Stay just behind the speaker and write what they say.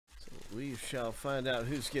We shall find out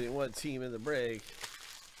who's getting what team in the break.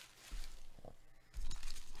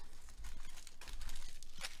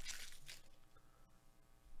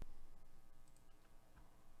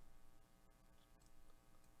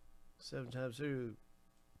 Seven times through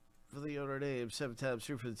for the owner name, 7 times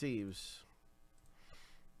through for the teams.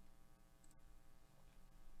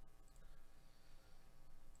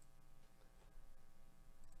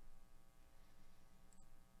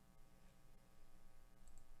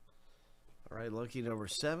 All right, lucky number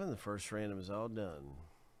 7. The first random is all done.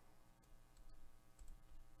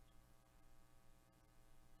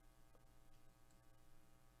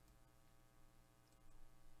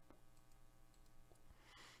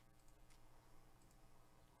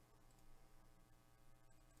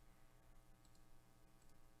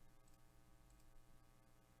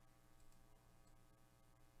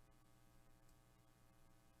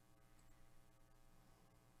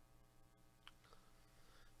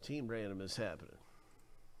 Team random is happening.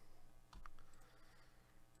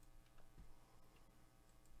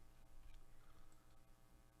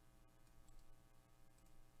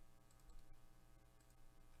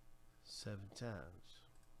 Seven times.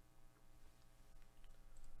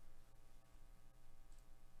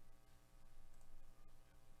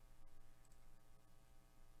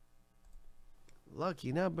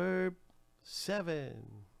 Lucky number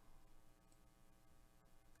 7.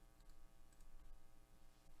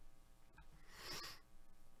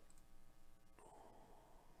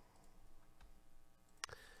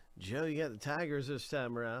 Joe, you got the Tigers this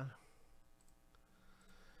time around.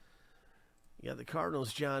 You got the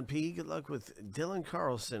Cardinals, John P. Good luck with Dylan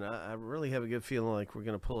Carlson. I really have a good feeling like we're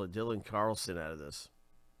going to pull a Dylan Carlson out of this.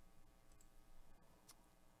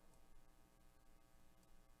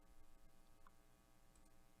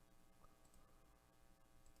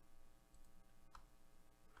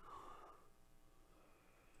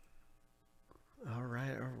 All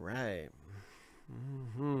right, all right.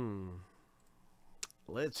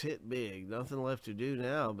 Let's hit big. Nothing left to do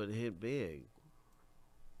now but hit big.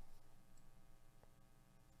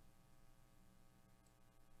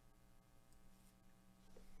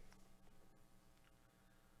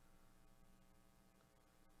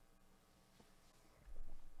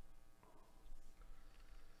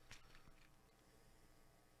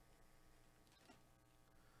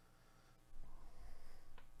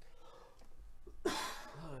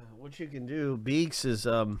 What you can do, Beaks, is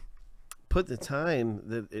put the time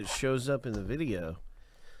that it shows up in the video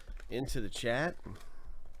into the chat.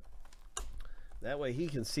 That way he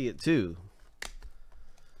can see it too.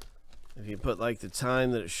 If you put like the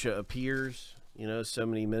time that it appears, you know, so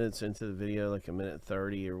many minutes into the video, like a minute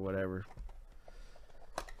 30 or whatever.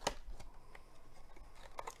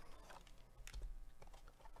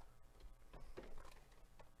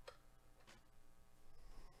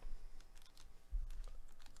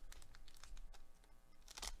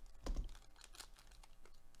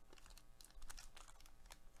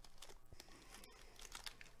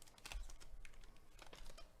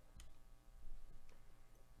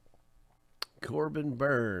 Corbin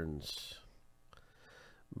Burns,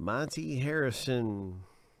 Monty Harrison.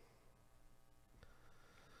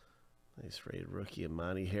 Nice rated rookie of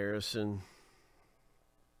Monty Harrison.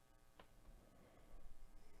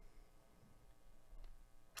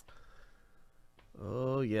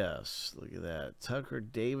 Oh, yes. Look at that. Tucker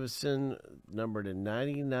Davidson, number to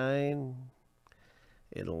 99.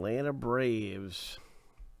 Atlanta Braves.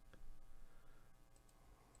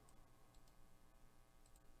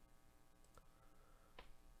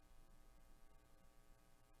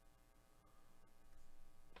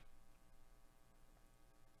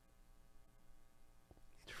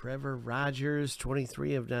 Trevor Rogers,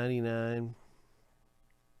 23 of 99.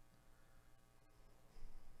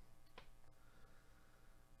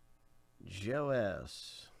 Joe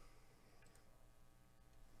S.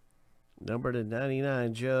 Number to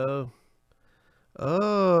 99, Joe.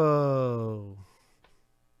 Oh.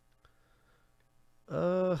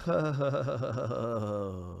 Oh.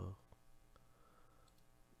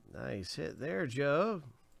 Nice hit there, Joe.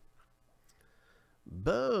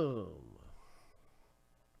 Boom.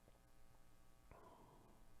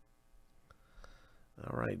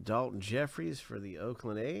 All right, Dalton Jeffries for the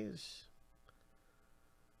Oakland A's.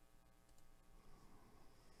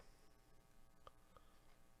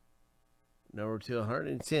 Number to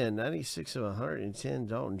 110, 96 of 110,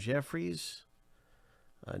 Dalton Jeffries.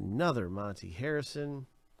 Another Monty Harrison.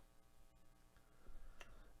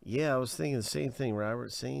 Yeah, I was thinking the same thing,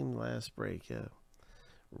 Robert. Same last break, yeah.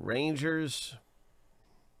 Rangers.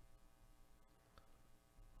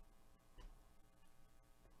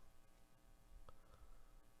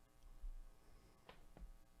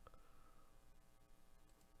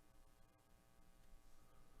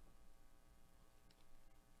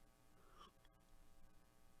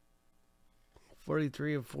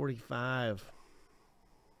 43 of 45.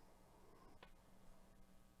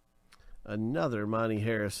 Another Monty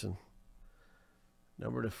Harrison.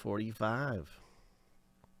 Number to 45.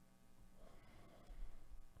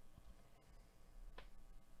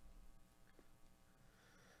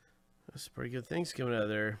 That's pretty good things coming out of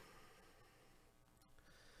there.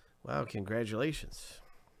 Wow, congratulations.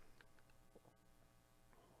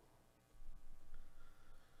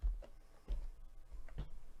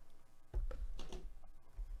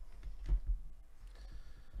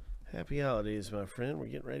 Happy holidays, my friend. We're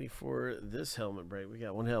getting ready for this helmet break. We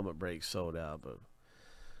got one helmet break sold out, but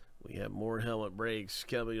we have more helmet breaks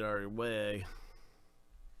coming our way.